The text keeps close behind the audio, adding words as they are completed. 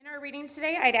reading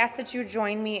today, I'd ask that you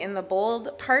join me in the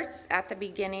bold parts at the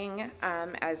beginning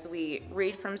as we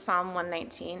read from Psalm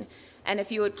 119. And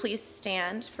if you would please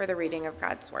stand for the reading of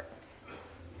God's word.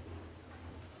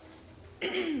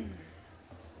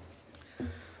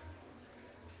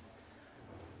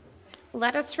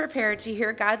 Let us prepare to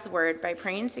hear God's word by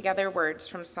praying together words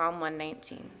from Psalm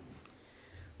 119.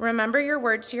 Remember your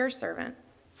word to your servant,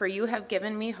 for you have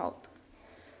given me hope.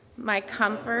 My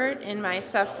comfort in my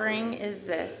suffering is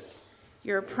this: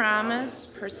 your promise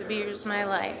perseveres my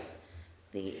life.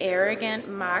 The arrogant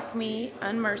mock me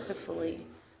unmercifully,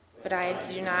 but I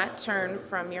do not turn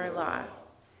from your law.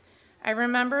 I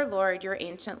remember, Lord, your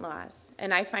ancient laws,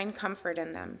 and I find comfort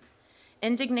in them.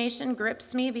 Indignation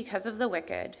grips me because of the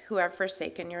wicked who have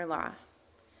forsaken your law.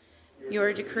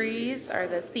 Your decrees are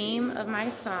the theme of my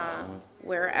song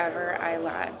wherever I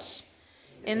lodge.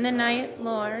 In the night,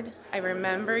 Lord, I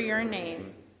remember your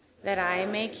name, that I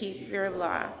may keep your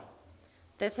law.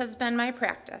 This has been my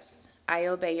practice. I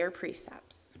obey your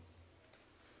precepts.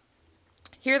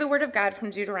 Hear the word of God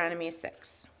from Deuteronomy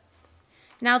 6.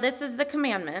 Now this is the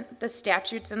commandment, the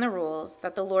statutes and the rules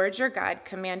that the Lord your God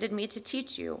commanded me to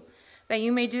teach you, that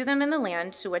you may do them in the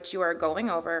land to which you are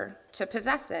going over to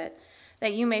possess it,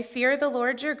 that you may fear the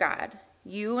Lord your God,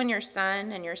 you and your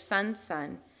son's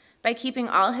son, by keeping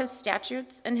all his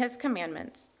statutes and his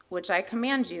commandments, which I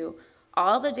command you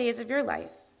all the days of your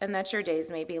life, and that your days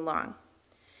may be long.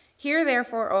 Hear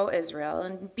therefore, O Israel,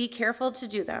 and be careful to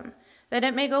do them, that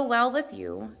it may go well with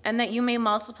you, and that you may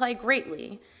multiply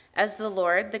greatly, as the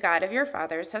Lord, the God of your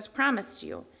fathers, has promised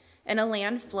you, in a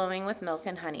land flowing with milk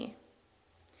and honey.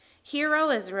 Hear,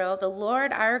 O Israel, the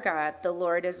Lord our God, the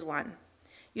Lord is one.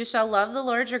 You shall love the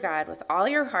Lord your God with all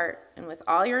your heart, and with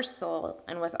all your soul,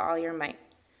 and with all your might.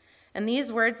 And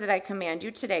these words that I command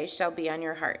you today shall be on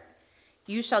your heart.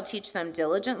 You shall teach them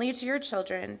diligently to your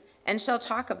children, and shall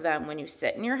talk of them when you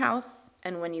sit in your house,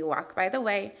 and when you walk by the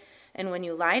way, and when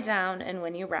you lie down, and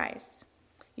when you rise.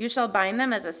 You shall bind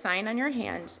them as a sign on your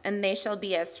hand, and they shall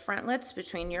be as frontlets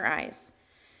between your eyes.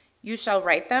 You shall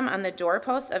write them on the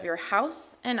doorposts of your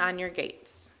house and on your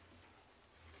gates.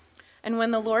 And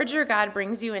when the Lord your God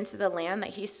brings you into the land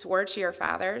that he swore to your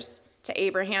fathers, to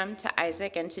Abraham, to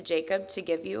Isaac, and to Jacob to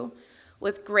give you,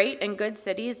 with great and good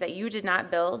cities that you did not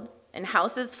build, and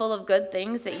houses full of good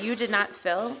things that you did not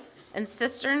fill, and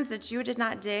cisterns that you did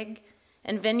not dig,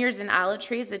 and vineyards and olive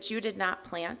trees that you did not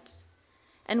plant.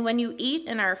 And when you eat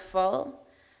and are full,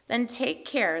 then take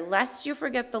care lest you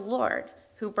forget the Lord,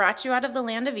 who brought you out of the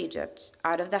land of Egypt,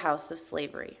 out of the house of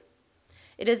slavery.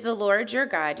 It is the Lord your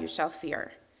God you shall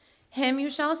fear. Him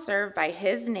you shall serve, by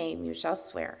his name you shall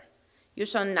swear. You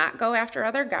shall not go after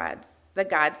other gods, the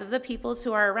gods of the peoples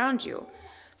who are around you.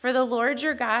 For the Lord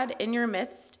your God in your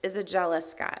midst is a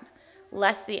jealous God,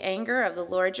 lest the anger of the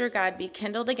Lord your God be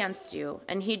kindled against you,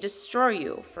 and he destroy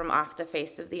you from off the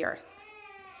face of the earth.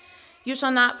 You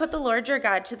shall not put the Lord your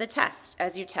God to the test,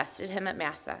 as you tested him at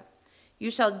Massah.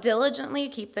 You shall diligently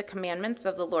keep the commandments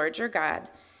of the Lord your God,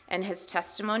 and his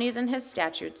testimonies and his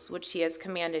statutes which he has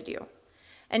commanded you.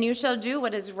 And you shall do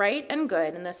what is right and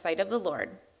good in the sight of the Lord,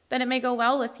 that it may go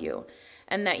well with you,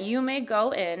 and that you may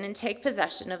go in and take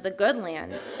possession of the good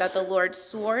land that the Lord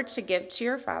swore to give to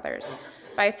your fathers,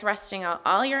 by thrusting out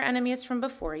all your enemies from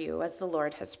before you, as the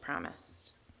Lord has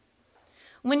promised.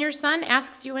 When your son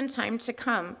asks you in time to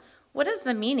come, what is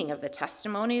the meaning of the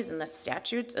testimonies and the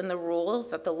statutes and the rules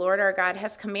that the Lord our God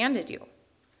has commanded you?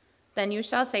 Then you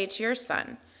shall say to your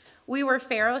son, we were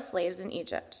Pharaoh's slaves in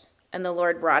Egypt, and the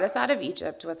Lord brought us out of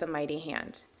Egypt with a mighty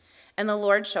hand. And the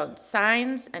Lord showed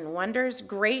signs and wonders,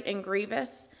 great and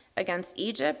grievous, against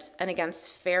Egypt and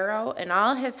against Pharaoh and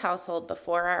all his household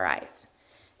before our eyes.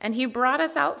 And he brought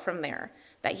us out from there,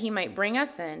 that he might bring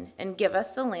us in and give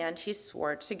us the land he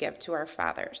swore to give to our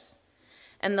fathers.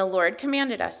 And the Lord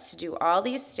commanded us to do all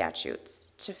these statutes,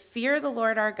 to fear the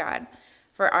Lord our God,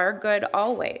 for our good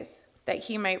always, that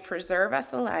he might preserve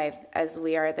us alive as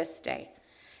we are this day.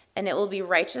 And it will be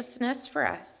righteousness for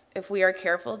us if we are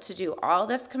careful to do all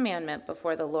this commandment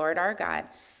before the Lord our God,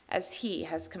 as he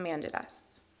has commanded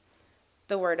us.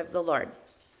 The word of the Lord.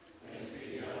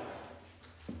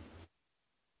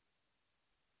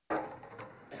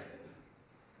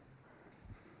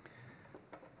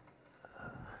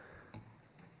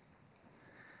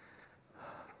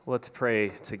 Let's pray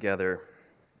together.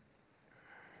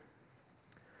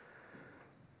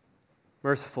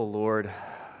 Merciful Lord,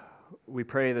 we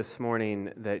pray this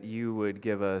morning that you would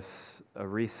give us a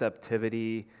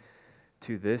receptivity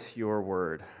to this, your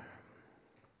word.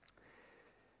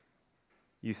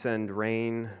 You send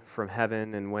rain from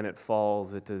heaven, and when it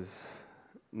falls, it does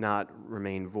not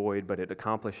remain void, but it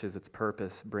accomplishes its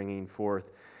purpose, bringing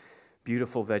forth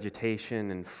beautiful vegetation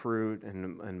and fruit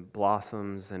and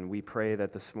blossoms, and we pray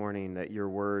that this morning that your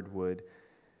word would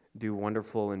do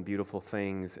wonderful and beautiful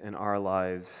things in our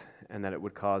lives, and that it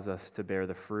would cause us to bear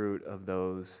the fruit of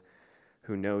those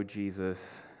who know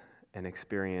Jesus and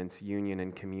experience union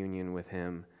and communion with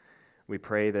him. We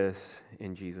pray this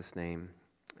in Jesus' name.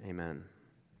 Amen.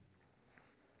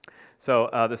 So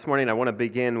this morning I want to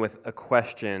begin with a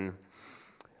question.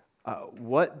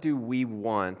 What do we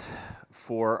want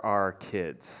for our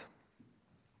kids?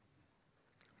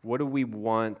 What do we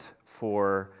want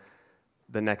for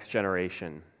the next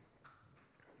generation?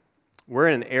 We're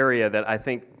in an area that I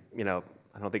think, I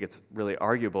don't think it's really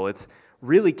arguable. It's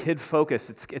really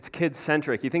kid-focused. It's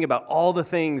kid-centric. You think about all the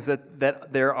things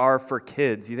that there are for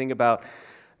kids. You think about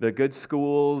the good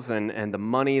schools and the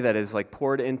money that is like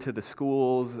poured into the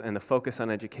schools and the focus on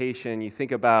education. You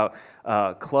think about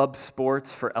club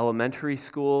sports for elementary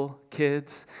school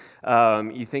kids.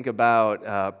 You think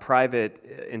about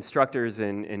private instructors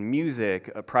in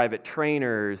music, private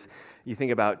trainers. You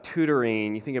think about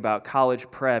tutoring. You think about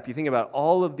college prep. You think about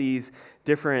all of these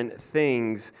different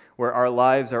things where our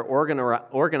lives are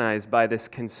organized by this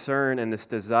concern and this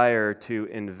desire to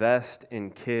invest in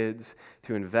kids,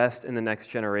 to invest in the next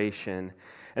generation.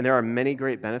 And there are many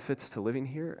great benefits to living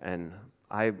here, and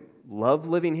I love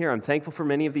living here. I'm thankful for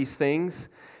many of these things.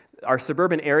 Our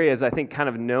suburban area is, I think, kind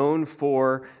of known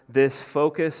for this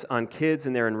focus on kids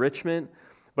and their enrichment,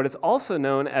 but it's also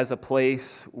known as a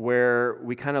place where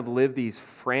we kind of live these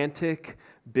frantic,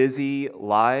 busy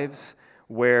lives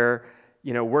where,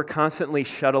 we're constantly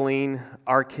shuttling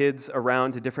our kids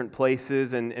around to different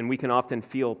places, and we can often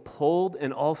feel pulled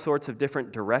in all sorts of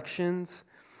different directions.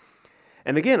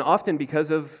 And again, often because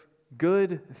of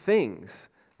good things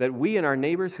that we and our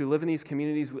neighbors who live in these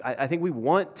communities, I think we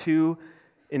want to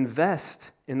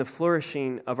invest in the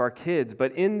flourishing of our kids.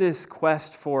 But in this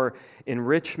quest for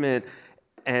enrichment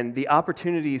and the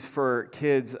opportunities for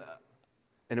kids,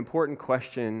 an important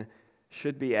question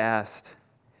should be asked: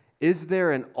 is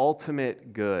there an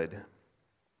ultimate good?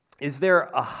 Is there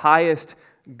a highest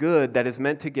good that is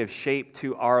meant to give shape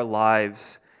to our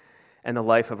lives and the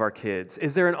life of our kids?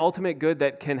 Is there an ultimate good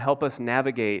that can help us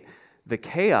navigate the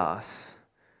chaos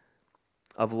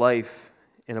of life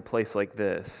in a place like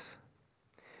this?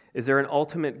 Is there an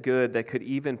ultimate good that could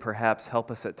even perhaps help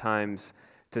us at times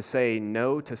to say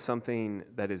no to something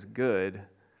that is good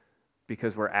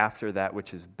because we're after that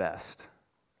which is best?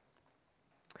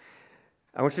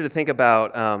 I want you to think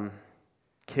about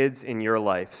kids in your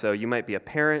life. So you might be a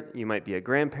parent, you might be a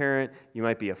grandparent, you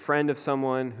might be a friend of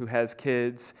someone who has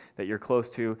kids that you're close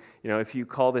to. If you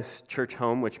call this church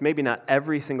home, which maybe not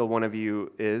every single one of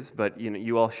you is, but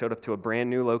you all showed up to a brand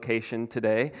new location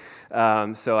today.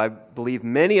 So I believe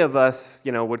many of us,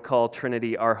 would call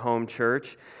Trinity our home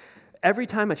church. Every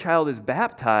time a child is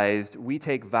baptized, we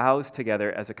take vows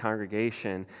together as a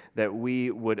congregation that we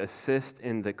would assist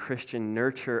in the Christian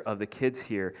nurture of the kids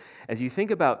here. As you think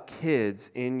about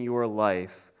kids in your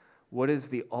life, what is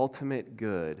the ultimate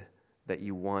good that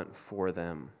you want for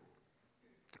them?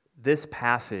 This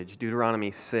passage,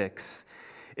 Deuteronomy 6,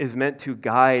 is meant to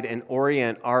guide and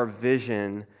orient our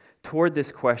vision toward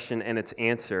this question and its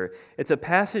answer. It's a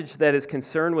passage that is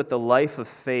concerned with the life of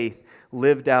faith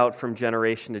lived out from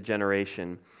generation to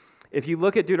generation. If you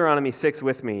look at Deuteronomy 6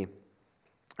 with me,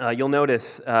 you'll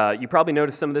notice, you probably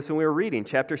noticed some of this when we were reading.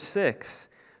 Chapter 6,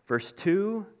 verse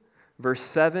 2, verse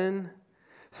 7,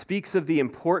 speaks of the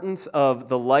importance of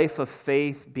the life of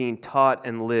faith being taught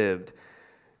and lived,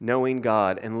 knowing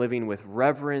God and living with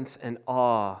reverence and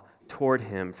awe toward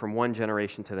Him from one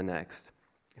generation to the next.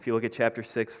 If you look at chapter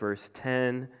 6, verse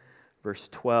 10, verse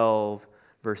 12,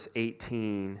 verse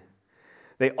 18,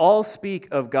 they all speak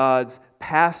of God's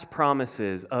past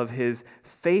promises, of His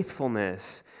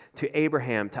faithfulness to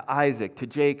Abraham, to Isaac, to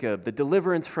Jacob, the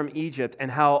deliverance from Egypt,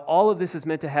 and how all of this is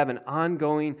meant to have an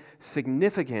ongoing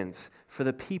significance for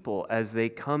the people as they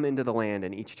come into the land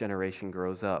and each generation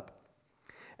grows up.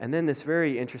 And then this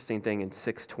very interesting thing in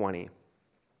 6:20.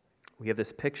 We have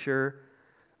this picture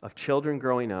of children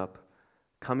growing up,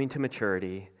 coming to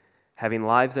maturity, having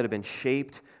lives that have been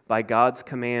shaped by God's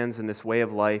commands in this way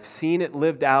of life, seeing it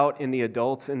lived out in the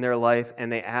adults in their life,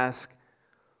 and they ask,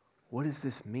 what does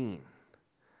this mean?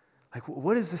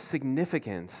 What is the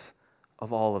significance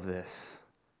of all of this?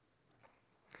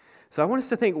 So I want us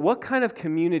to think, what kind of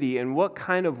community and what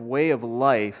kind of way of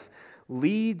life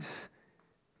leads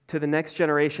to the next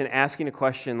generation asking a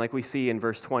question like we see in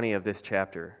verse 20 of this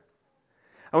chapter?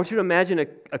 I want you to imagine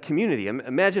a community,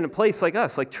 imagine a place like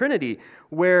us, like Trinity,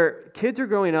 where kids are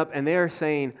growing up and they are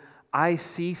saying, I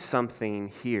see something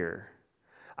here.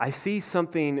 I see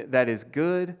something that is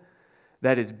good,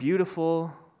 that is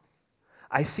beautiful.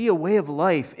 I see a way of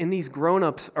life in these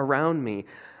grown-ups around me.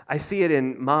 I see it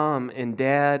in mom and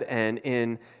dad and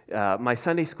in my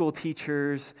Sunday school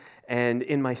teachers and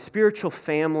in my spiritual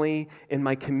family, in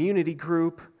my community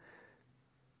group.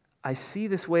 I see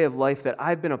this way of life that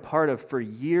I've been a part of for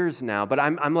years now, but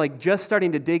I'm like just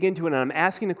starting to dig into it, and I'm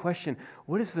asking the question,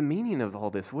 what is the meaning of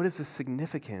all this? What is the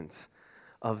significance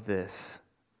of this?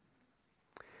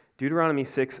 Deuteronomy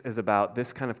 6 is about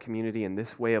this kind of community and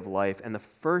this way of life, and the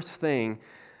first thing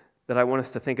that I want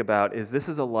us to think about is this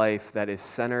is a life that is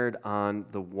centered on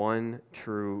the one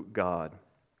true God.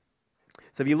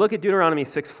 So if you look at Deuteronomy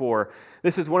 6:4,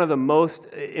 this is one of the most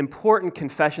important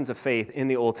confessions of faith in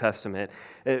the Old Testament.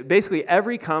 Basically,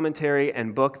 every commentary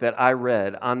and book that I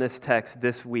read on this text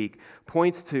this week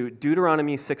points to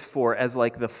Deuteronomy 6:4 as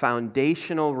like the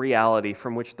foundational reality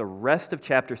from which the rest of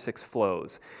chapter 6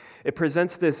 flows. It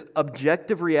presents this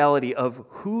objective reality of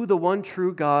who the one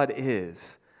true God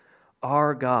is,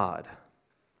 our God.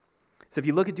 So if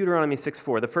you look at Deuteronomy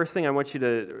 6:4, the first thing I want you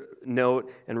to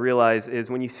note and realize is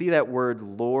when you see that word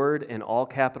Lord in all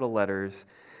capital letters,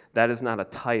 that is not a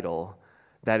title,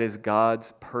 that is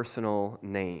God's personal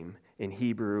name. In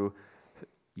Hebrew,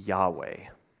 Yahweh.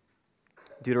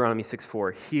 Deuteronomy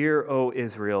 6:4, Hear, O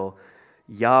Israel,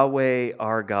 Yahweh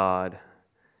our God,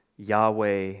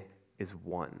 Yahweh is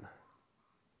one.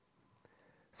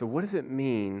 So what does it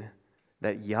mean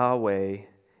that Yahweh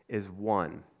is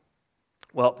one?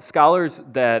 Well, scholars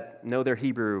that know their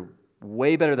Hebrew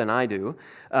way better than I do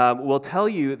will tell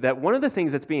you that one of the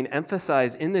things that's being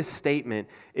emphasized in this statement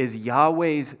is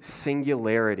Yahweh's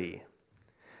singularity.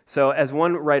 So as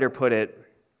one writer put it,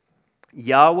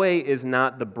 Yahweh is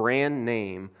not the brand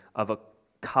name of a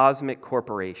cosmic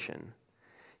corporation.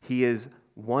 He is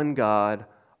one God,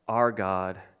 our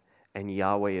God, and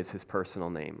Yahweh is his personal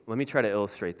name. Let me try to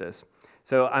illustrate this.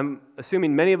 So I'm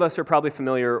assuming many of us are probably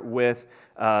familiar with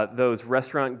those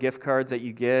restaurant gift cards that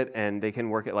you get, and they can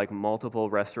work at like multiple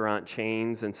restaurant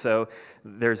chains. And so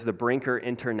there's the Brinker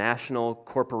International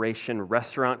Corporation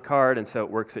restaurant card, and so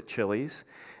it works at Chili's,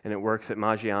 and it works at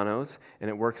Maggiano's, and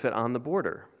it works at On the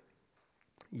Border.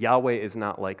 Yahweh is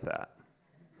not like that.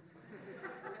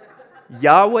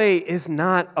 Yahweh is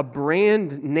not a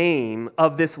brand name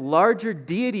of this larger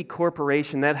deity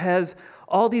corporation that has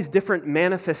all these different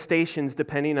manifestations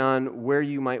depending on where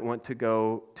you might want to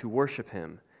go to worship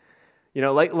him. You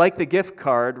know, like the gift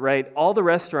card, right? All the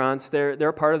restaurants, they're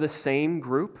a part of the same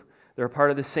group. They're a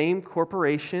part of the same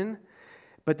corporation.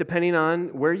 But depending on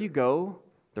where you go,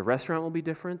 the restaurant will be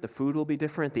different, the food will be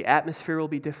different, the atmosphere will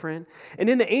be different. And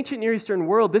in the ancient Near Eastern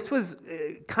world, this was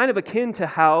kind of akin to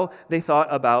how they thought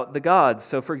about the gods.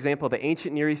 So, for example, the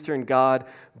ancient Near Eastern god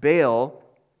Baal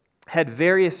had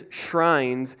various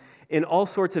shrines in all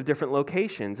sorts of different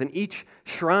locations, and each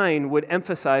shrine would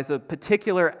emphasize a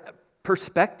particular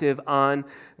perspective on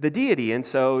the deity. And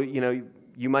so,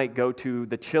 you might go to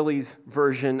the Chili's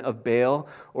version of Baal,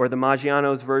 or the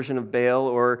Maggiano's version of Baal,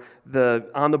 or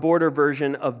the On the Border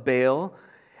version of Baal,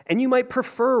 and you might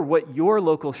prefer what your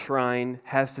local shrine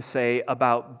has to say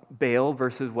about Baal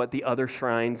versus what the other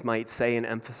shrines might say and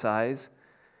emphasize.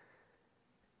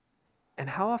 And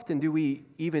how often do we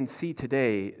even see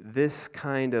today this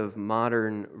kind of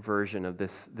modern version of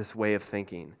this way of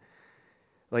thinking?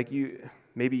 Like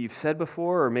maybe you've said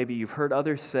before, or maybe you've heard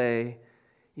others say,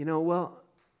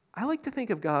 I like to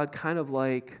think of God kind of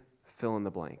like fill in the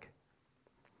blank.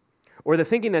 Or the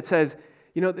thinking that says,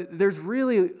 there's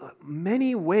really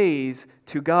many ways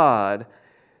to God,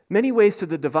 many ways to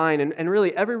the divine, and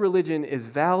really every religion is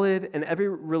valid, and every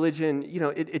religion,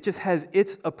 it just has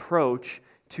its approach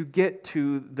to get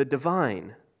to the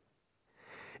divine.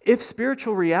 If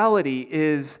spiritual reality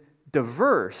is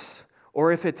diverse,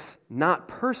 or if it's not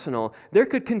personal, there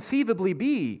could conceivably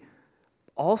be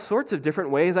all sorts of different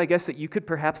ways, I guess, that you could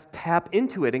perhaps tap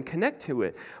into it and connect to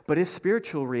it. But if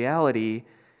spiritual reality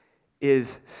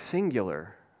is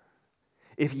singular,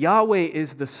 if Yahweh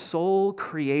is the sole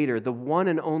creator, the one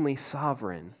and only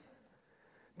sovereign,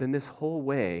 then this whole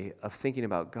way of thinking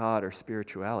about God or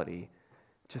spirituality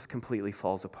just completely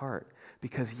falls apart,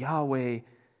 because Yahweh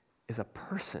is a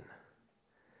person,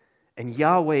 and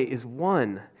Yahweh is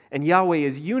one, and Yahweh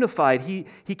is unified. He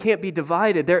can't be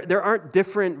divided. There aren't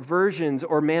different versions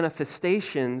or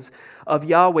manifestations of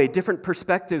Yahweh, different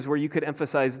perspectives where you could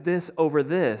emphasize this over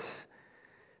this.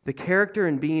 The character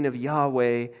and being of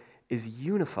Yahweh is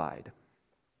unified.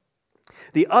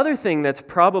 The other thing that's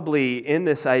probably in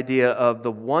this idea of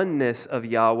the oneness of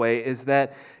Yahweh is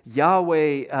that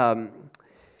Yahweh,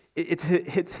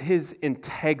 it's his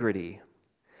integrity,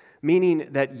 meaning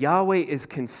that Yahweh is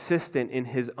consistent in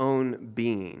his own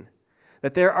being.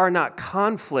 That there are not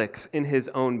conflicts in his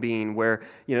own being where,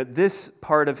 this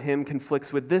part of him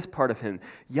conflicts with this part of him.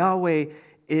 Yahweh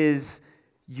is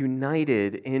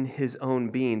united in his own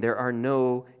being. There are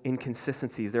no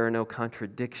inconsistencies. There are no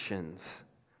contradictions.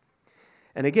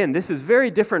 And again, this is very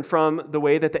different from the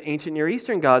way that the ancient Near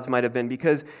Eastern gods might have been,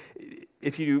 because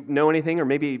if you know anything, or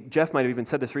maybe Jeff might have even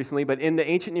said this recently, but in the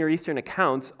ancient Near Eastern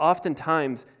accounts,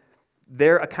 oftentimes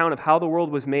their account of how the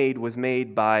world was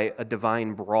made by a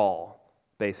divine brawl,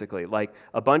 basically. Like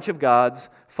a bunch of gods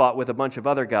fought with a bunch of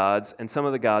other gods, and some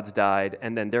of the gods died,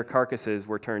 and then their carcasses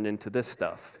were turned into this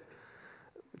stuff,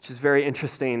 which is very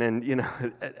interesting and,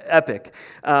 epic.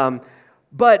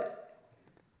 But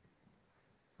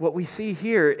what we see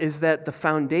here is that the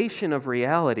foundation of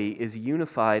reality is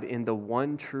unified in the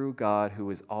one true God who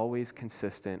is always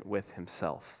consistent with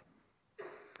himself.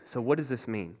 So what does this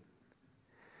mean?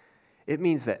 It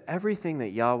means that everything that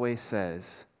Yahweh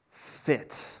says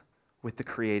fits with the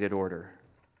created order.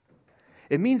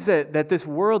 It means that this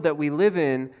world that we live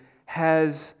in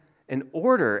has an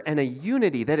order and a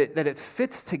unity, that it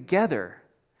fits together.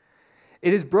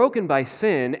 It is broken by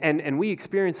sin, and we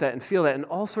experience that and feel that in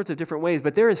all sorts of different ways,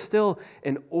 but there is still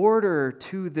an order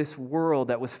to this world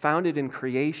that was founded in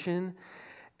creation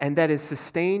and that is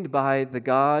sustained by the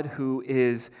God who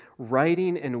is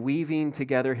writing and weaving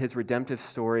together his redemptive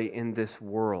story in this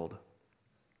world.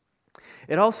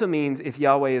 It also means, if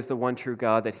Yahweh is the one true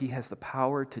God, that he has the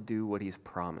power to do what he's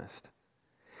promised.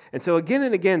 And so again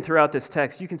and again throughout this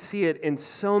text, you can see it in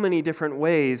so many different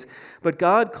ways, but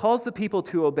God calls the people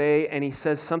to obey, and he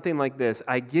says something like this: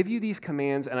 I give you these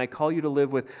commands, and I call you to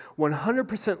live with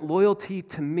 100% loyalty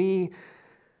to me,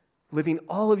 living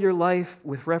all of your life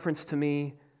with reference to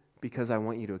me, because I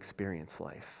want you to experience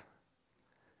life,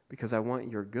 because I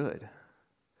want your good,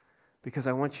 because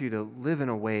I want you to live in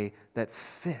a way that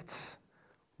fits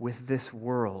with this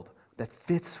world, that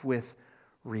fits with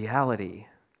reality.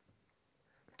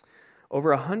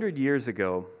 Over 100 years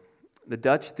ago, the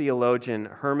Dutch theologian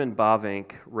Herman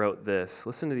Bavinck wrote this.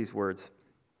 Listen to these words.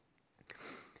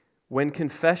 When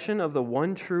confession of the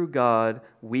one true God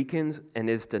weakens and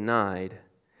is denied,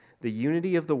 the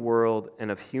unity of the world and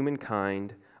of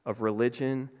humankind, of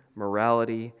religion,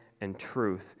 morality, and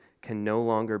truth can no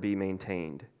longer be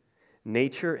maintained.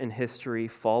 Nature and history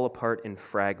fall apart in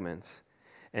fragments,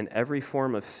 and every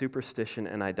form of superstition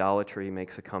and idolatry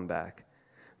makes a comeback.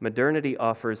 Modernity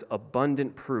offers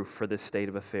abundant proof for this state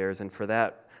of affairs, and for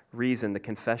that reason, the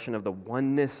confession of the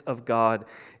oneness of God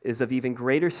is of even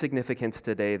greater significance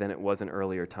today than it was in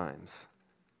earlier times.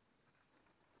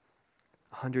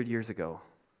 100 years ago,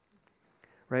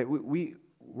 right?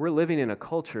 We're living in a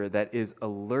culture that is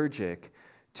allergic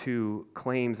to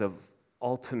claims of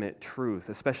ultimate truth,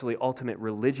 especially ultimate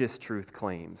religious truth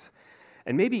claims.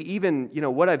 And maybe even,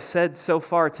 what I've said so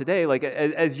far today, like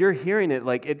as you're hearing it,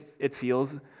 like it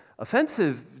feels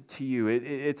offensive to you.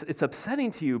 It's upsetting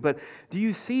to you. But do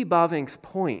you see Bavinck's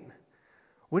point?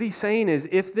 What he's saying is,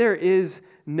 if there is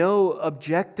no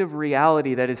objective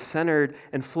reality that is centered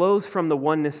and flows from the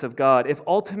oneness of God, if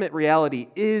ultimate reality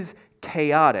is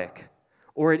chaotic,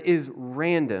 or it is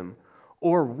random,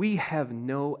 or we have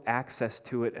no access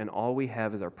to it and all we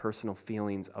have is our personal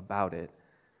feelings about it,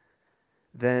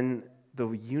 then the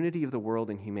unity of the world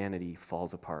and humanity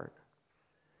falls apart.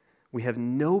 We have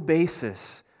no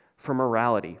basis for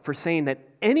morality, for saying that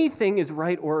anything is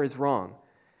right or is wrong.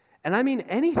 And I mean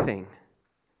anything.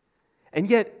 And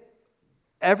yet,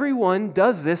 everyone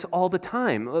does this all the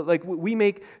time. Like, we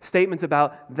make statements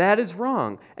about that is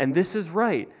wrong and this is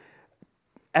right.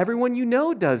 Everyone you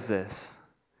know does this.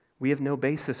 We have no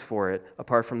basis for it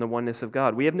apart from the oneness of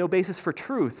God. We have no basis for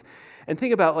truth. And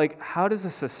think about, like, how does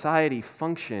a society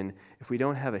function if we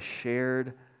don't have a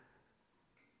shared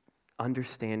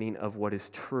understanding of what is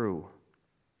true?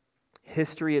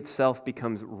 History itself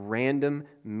becomes random,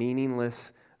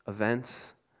 meaningless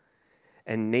events.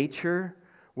 And nature,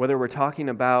 whether we're talking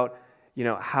about,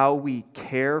 how we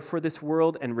care for this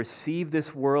world and receive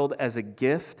this world as a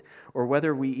gift, or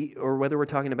whether we're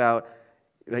talking about,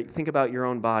 like, think about your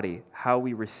own body, how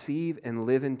we receive and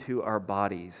live into our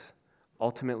bodies,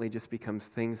 ultimately just becomes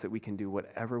things that we can do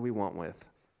whatever we want with.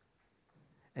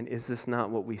 And is this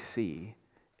not what we see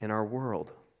in our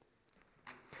world?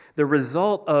 The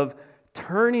result of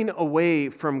turning away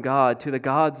from God to the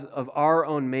gods of our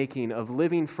own making, of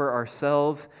living for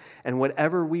ourselves and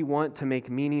whatever we want to make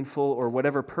meaningful or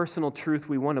whatever personal truth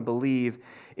we want to believe,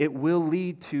 it will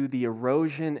lead to the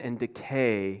erosion and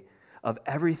decay of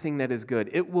everything that is good.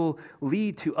 It will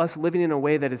lead to us living in a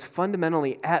way that is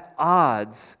fundamentally at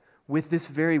odds with this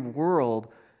very world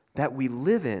that we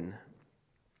live in.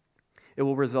 It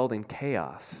will result in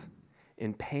chaos,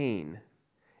 in pain,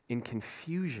 in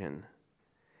confusion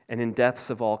and in deaths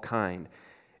of all kind.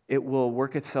 It will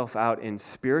work itself out in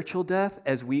spiritual death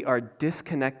as we are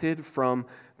disconnected from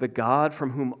the God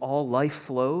from whom all life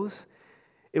flows.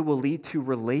 It will lead to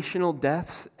relational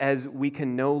deaths as we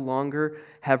can no longer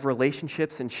have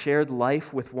relationships and shared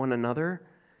life with one another.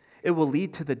 It will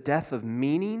lead to the death of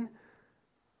meaning,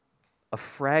 a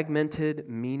fragmented,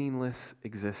 meaningless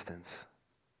existence.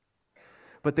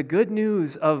 But the good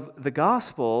news of the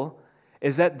gospel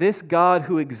is that this God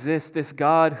who exists, this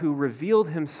God who revealed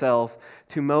himself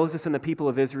to Moses and the people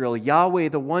of Israel, Yahweh,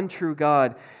 the one true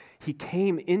God, he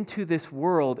came into this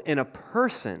world in a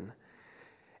person.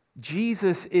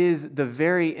 Jesus is the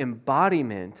very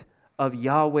embodiment of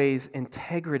Yahweh's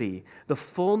integrity, the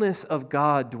fullness of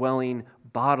God dwelling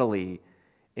bodily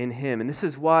in him. And this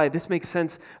is why this makes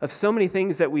sense of so many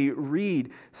things that we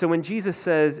read. So when Jesus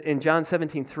says in John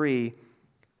 17:3,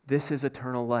 "This is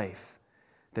eternal life,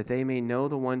 that they may know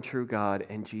the one true God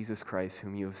and Jesus Christ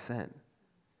whom you have sent."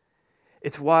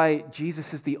 It's why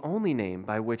Jesus is the only name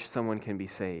by which someone can be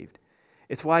saved.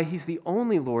 It's why he's the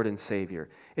only Lord and Savior.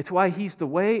 It's why he's the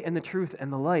way and the truth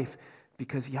and the life,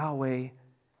 because Yahweh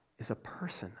is a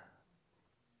person.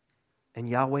 And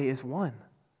Yahweh is one.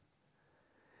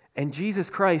 And Jesus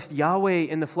Christ, Yahweh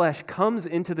in the flesh, comes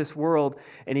into this world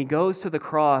and he goes to the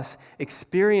cross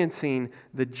experiencing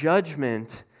the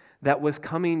judgment that was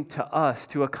coming to us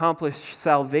to accomplish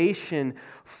salvation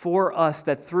for us,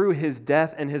 that through his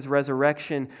death and his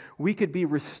resurrection, we could be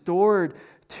restored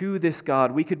to this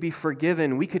God. We could be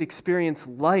forgiven. We could experience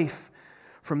life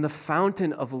from the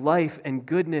fountain of life and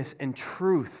goodness and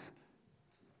truth.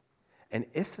 And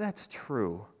if that's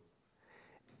true,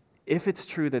 if it's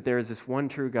true that there is this one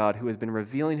true God who has been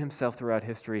revealing himself throughout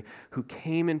history, who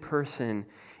came in person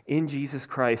in Jesus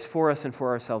Christ for us and for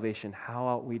our salvation, how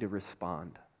ought we to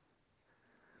respond?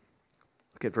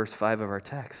 Look at verse 5 of our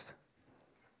text.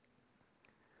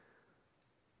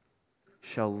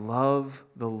 Shall love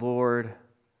the Lord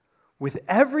with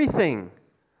everything,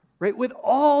 right? With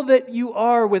all that you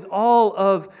are, with all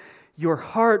of your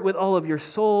heart, with all of your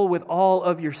soul, with all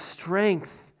of your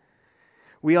strength.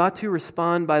 We ought to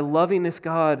respond by loving this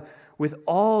God with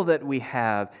all that we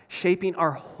have, shaping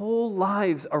our whole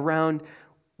lives around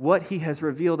what he has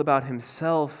revealed about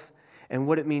himself and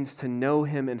what it means to know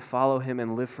him and follow him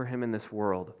and live for him in this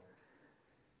world,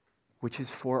 which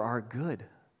is for our good.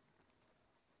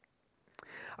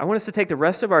 I want us to take the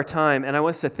rest of our time and I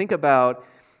want us to think about,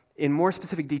 in more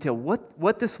specific detail,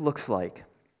 what this looks like.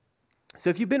 So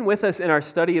if you've been with us in our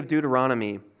study of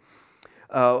Deuteronomy,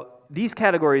 these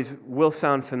categories will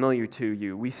sound familiar to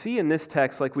you. We see in this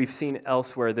text, like we've seen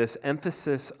elsewhere, this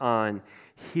emphasis on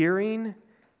hearing,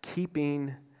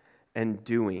 keeping, and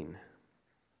doing.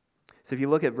 So if you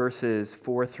look at verses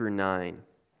 4 through 9,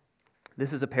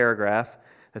 this is a paragraph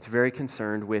that's very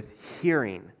concerned with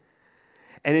hearing.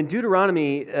 And in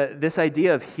Deuteronomy, this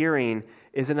idea of hearing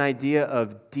is an idea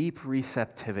of deep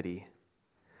receptivity,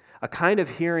 a kind of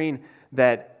hearing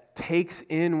that takes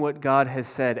in what God has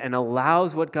said and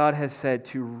allows what God has said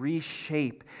to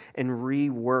reshape and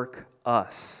rework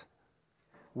us.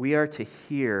 We are to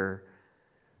hear,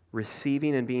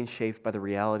 receiving and being shaped by the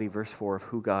reality, verse 4, of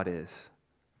who God is.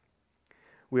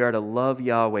 We are to love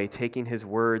Yahweh, taking his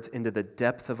words into the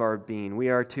depth of our being. We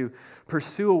are to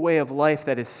pursue a way of life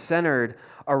that is centered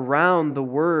around the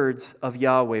words of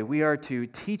Yahweh. We are to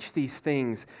teach these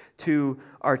things to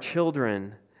our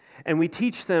children. And we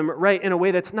teach them, right, in a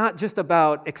way that's not just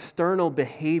about external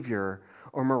behavior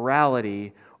or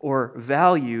morality or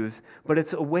values, but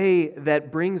it's a way that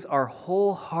brings our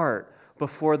whole heart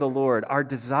before the Lord, our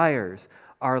desires,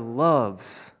 our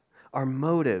loves, our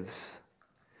motives.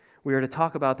 We are to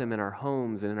talk about them in our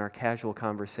homes and in our casual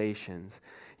conversations.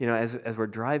 You know, as we're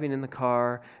driving in the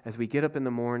car, as we get up in the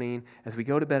morning, as we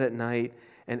go to bed at night,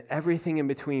 and everything in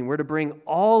between. We're to bring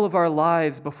all of our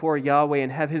lives before Yahweh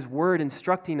and have his word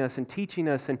instructing us and teaching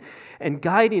us and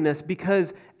guiding us,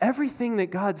 because everything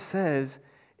that God says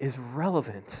is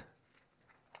relevant.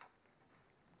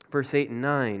 Verse 8 and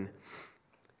 9,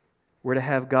 we're to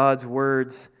have God's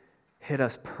words hit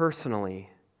us personally.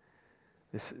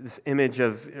 This image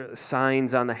of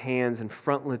signs on the hands and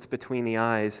frontlets between the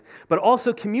eyes, but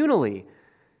also communally,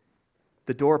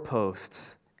 the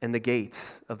doorposts and the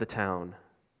gates of the town.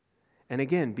 And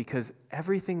again, because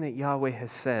everything that Yahweh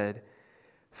has said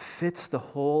fits the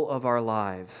whole of our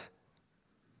lives.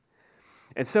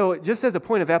 And so, just as a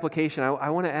point of application, I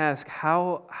want to ask,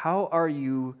 how are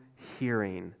you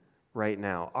hearing right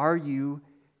now? Are you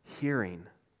hearing?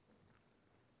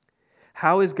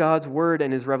 How is God's word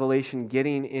and his revelation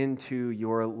getting into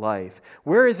your life?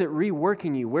 Where is it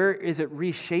reworking you? Where is it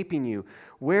reshaping you?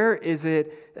 Where is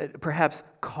it perhaps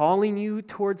calling you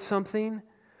towards something?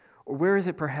 Or where is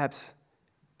it perhaps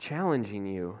challenging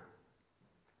you?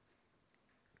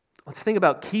 Let's think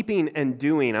about keeping and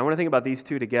doing. I want to think about these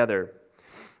two together.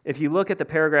 If you look at the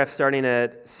paragraph starting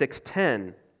at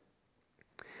 6:10,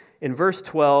 in verse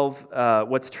 12,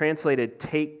 what's translated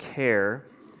take care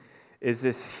is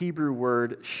this Hebrew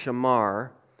word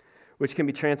shamar, which can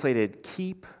be translated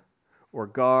keep or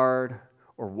guard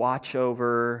or watch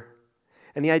over.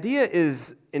 And the idea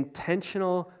is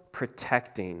intentional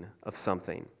protecting of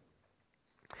something.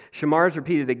 Shamar is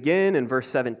repeated again in verse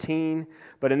 17,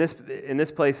 but in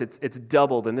this place it's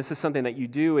doubled, and this is something that you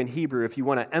do in Hebrew if you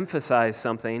want to emphasize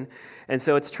something. And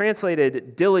so it's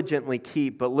translated diligently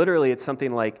keep, but literally it's something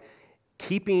like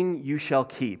keeping you shall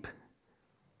keep.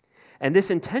 And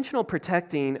this intentional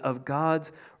protecting of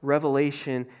God's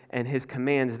revelation and his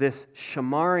commands, this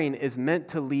shamaring is meant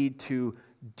to lead to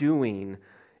doing,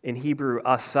 in Hebrew,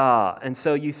 asa. And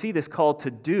so you see this call to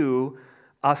do,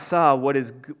 asa, what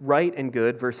is right and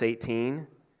good, verse 18.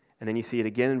 And then you see it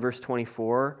again in verse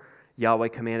 24. Yahweh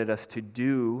commanded us to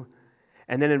do.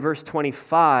 And then in verse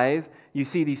 25, you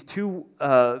see these two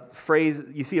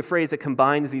you see a phrase that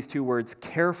combines these two words,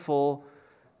 careful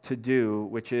to do,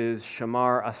 which is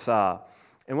shamar asa.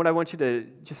 And what I want you to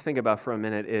just think about for a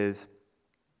minute is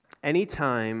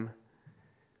anytime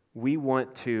we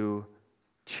want to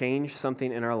change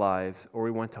something in our lives or we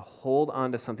want to hold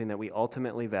on to something that we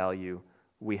ultimately value,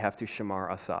 we have to shamar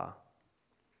asa.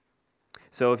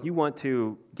 So if you want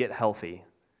to get healthy,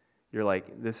 you're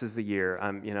like, this is the year.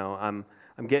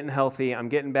 I'm getting healthy. I'm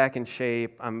getting back in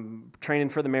shape. I'm training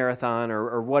for the marathon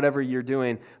or whatever you're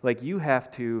doing. Like you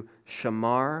have to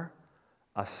shamar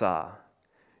asa.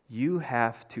 You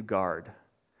have to guard.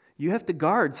 You have to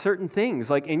guard certain things,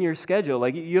 like in your schedule.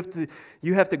 Like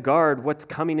you have to guard what's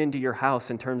coming into your house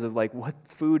in terms of like what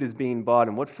food is being bought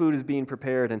and what food is being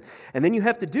prepared. And then you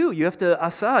have to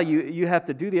asa. You have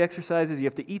to do the exercises. You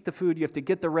have to eat the food. You have to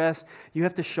get the rest. You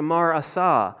have to shamar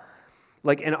asa.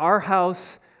 Like in our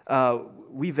house,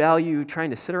 we value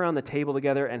trying to sit around the table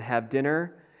together and have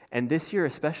dinner. And this year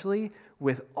especially,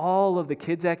 with all of the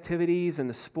kids' activities and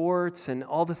the sports and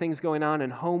all the things going on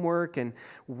and homework and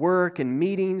work and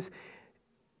meetings,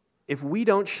 if we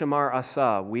don't shamar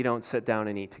asa, we don't sit down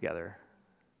and eat together.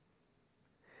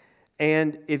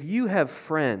 And if you have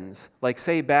friends, like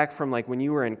say back from like when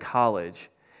you were in college,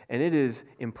 and it is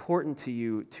important to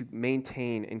you to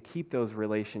maintain and keep those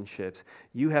relationships,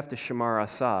 you have to shamar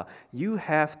asa. You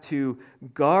have to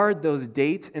guard those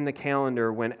dates in the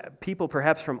calendar when people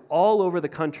perhaps from all over the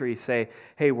country say,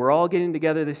 hey, we're all getting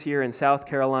together this year in South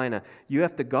Carolina. You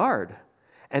have to guard.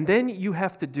 And then you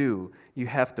have to do. You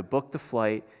have to book the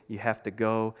flight, you have to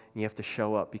go, and you have to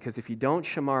show up. Because if you don't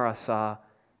shamar asa,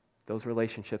 those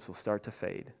relationships will start to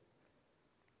fade.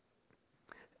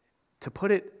 To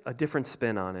put it a different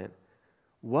spin on it,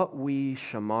 what we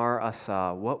shamar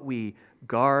asa, what we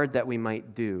guard that we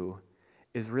might do,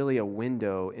 is really a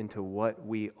window into what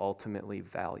we ultimately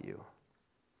value.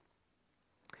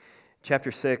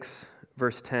 Chapter 6,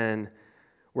 verse 10,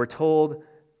 we're told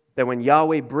that when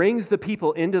Yahweh brings the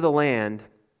people into the land,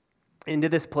 into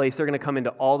this place, they're going to come into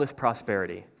all this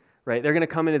prosperity, right? They're going to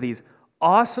come into these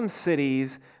awesome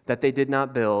cities that they did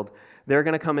not build. They're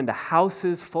going to come into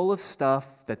houses full of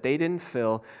stuff that they didn't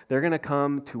fill. They're going to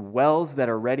come to wells that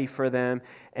are ready for them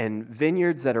and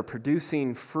vineyards that are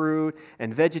producing fruit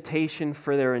and vegetation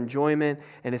for their enjoyment.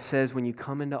 And it says when you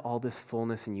come into all this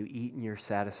fullness and you eat and you're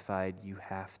satisfied, you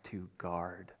have to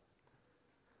guard.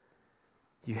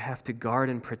 You have to guard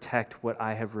and protect what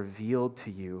I have revealed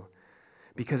to you.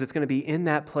 Because it's going to be in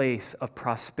that place of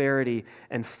prosperity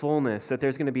and fullness that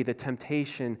there's going to be the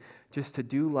temptation just to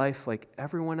do life like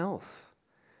everyone else,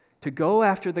 to go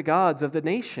after the gods of the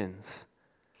nations,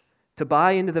 to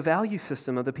buy into the value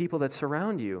system of the people that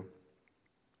surround you.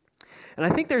 And I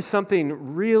think there's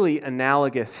something really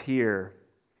analogous here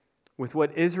with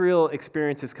what Israel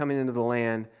experiences coming into the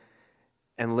land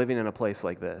and living in a place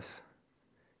like this.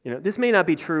 This may not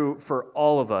be true for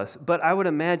all of us, but I would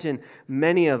imagine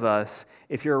many of us,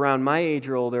 if you're around my age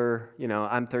or older,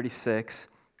 I'm 36,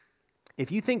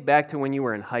 if you think back to when you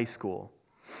were in high school,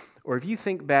 or if you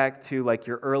think back to like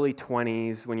your early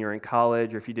 20s when you were in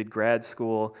college, or if you did grad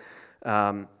school,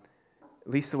 at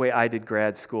least the way I did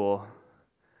grad school,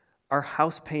 our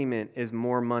house payment is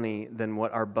more money than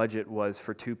what our budget was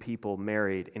for two people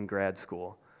married in grad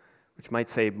school, which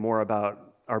might say more about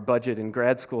our budget in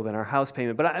grad school than our house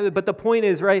payment. But the point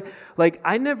is, right, like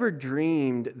I never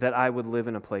dreamed that I would live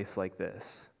in a place like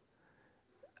this.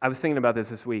 I was thinking about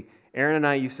this week. Aaron and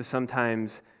I used to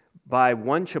sometimes buy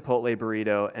one Chipotle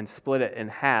burrito and split it in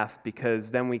half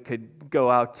because then we could go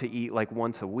out to eat like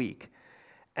once a week.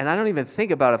 And I don't even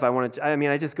think about if I want to,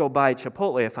 I just go buy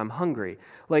Chipotle if I'm hungry.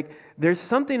 Like, there's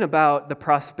something about the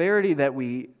prosperity that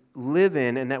we live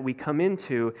in and that we come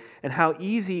into, and how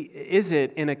easy is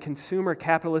it in a consumer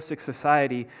capitalistic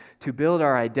society to build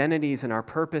our identities and our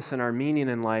purpose and our meaning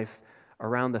in life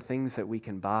around the things that we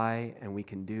can buy and we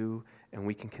can do and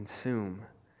we can consume,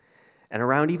 and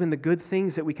around even the good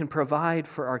things that we can provide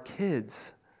for our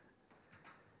kids.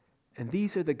 And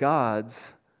these are the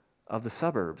gods of the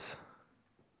suburbs.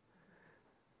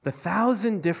 The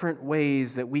 1,000 different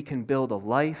ways that we can build a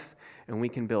life and we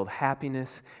can build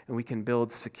happiness and we can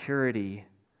build security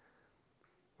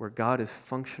where God is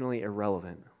functionally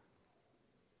irrelevant.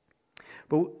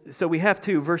 So we have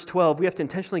to, verse 12, we have to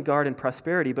intentionally guard in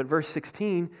prosperity, but verse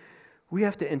 16, we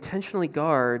have to intentionally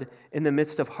guard in the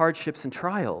midst of hardships and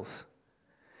trials.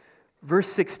 Verse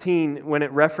 16, when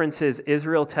it references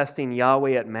Israel testing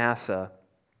Yahweh at Massah,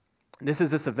 this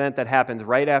is this event that happens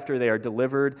right after they are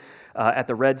delivered at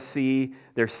the Red Sea.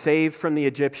 They're saved from the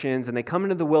Egyptians, and they come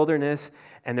into the wilderness,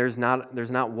 and there's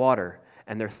not water,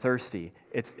 and they're thirsty.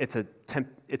 It's a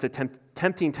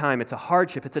tempting time. It's a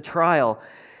hardship. It's a trial.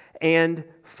 And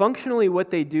functionally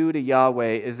what they do to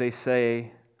Yahweh is they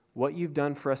say, what you've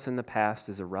done for us in the past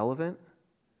is irrelevant.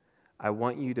 I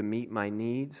want you to meet my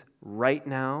needs right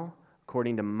now,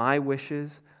 according to my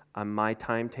wishes, on my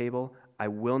timetable. I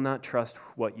will not trust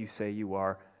what you say you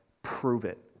are. Prove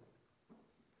it.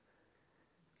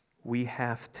 We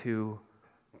have to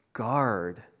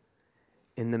guard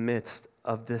in the midst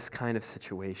of this kind of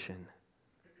situation.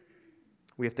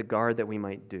 We have to guard that we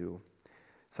might do.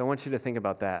 So I want you to think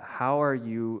about that. How are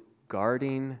you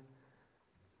guarding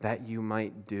that you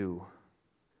might do?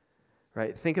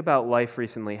 Right? Think about life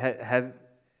recently.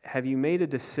 Have you made a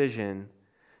decision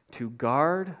to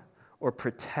guard or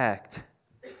protect,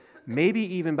 maybe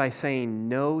even by saying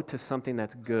no to something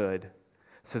that's good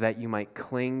so that you might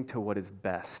cling to what is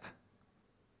best?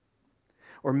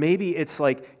 Or maybe it's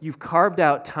like you've carved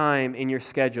out time in your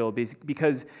schedule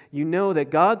because you know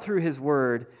that God, through His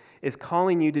Word, is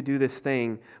calling you to do this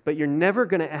thing, but you're never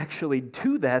going to actually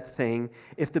do that thing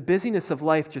if the busyness of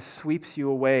life just sweeps you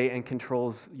away and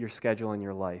controls your schedule and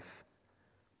your life.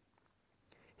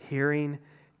 Hearing,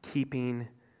 keeping,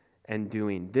 and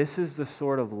doing. This is the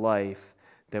sort of life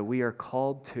that we are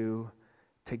called to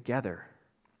together.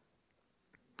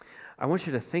 I want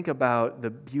you to think about the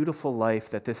beautiful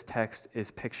life that this text is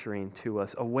picturing to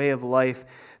us, a way of life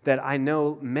that I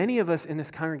know many of us in this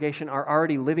congregation are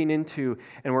already living into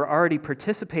and we're already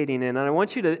participating in. And I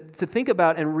want you to think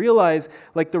about and realize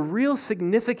like the real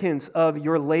significance of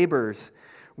your labors.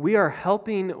 We are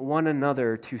helping one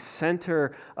another to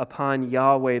center upon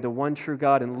Yahweh, the one true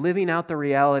God, and living out the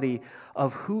reality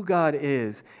of who God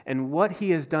is and what He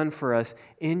has done for us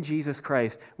in Jesus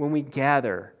Christ when we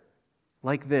gather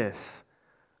like this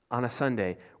on a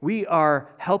Sunday. We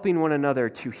are helping one another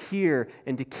to hear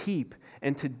and to keep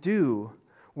and to do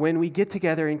when we get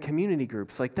together in community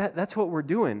groups. Like that's what we're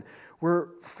doing. We're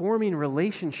forming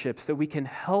relationships that we can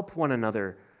help one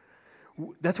another.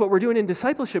 That's what we're doing in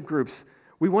discipleship groups.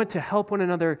 We want to help one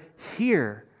another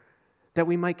hear that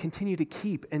we might continue to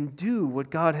keep and do what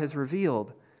God has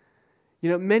revealed. You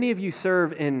know, many of you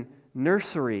serve in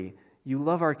nursery. You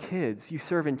love our kids. You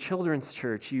serve in children's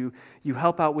church. You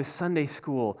help out with Sunday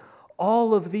school.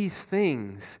 All of these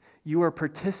things, you are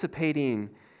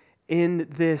participating in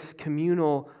this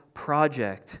communal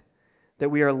project that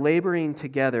we are laboring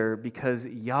together because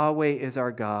Yahweh is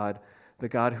our God, the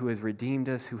God who has redeemed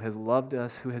us, who has loved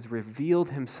us, who has revealed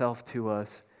Himself to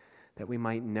us, that we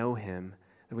might know Him,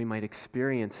 that we might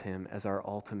experience Him as our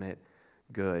ultimate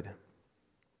good.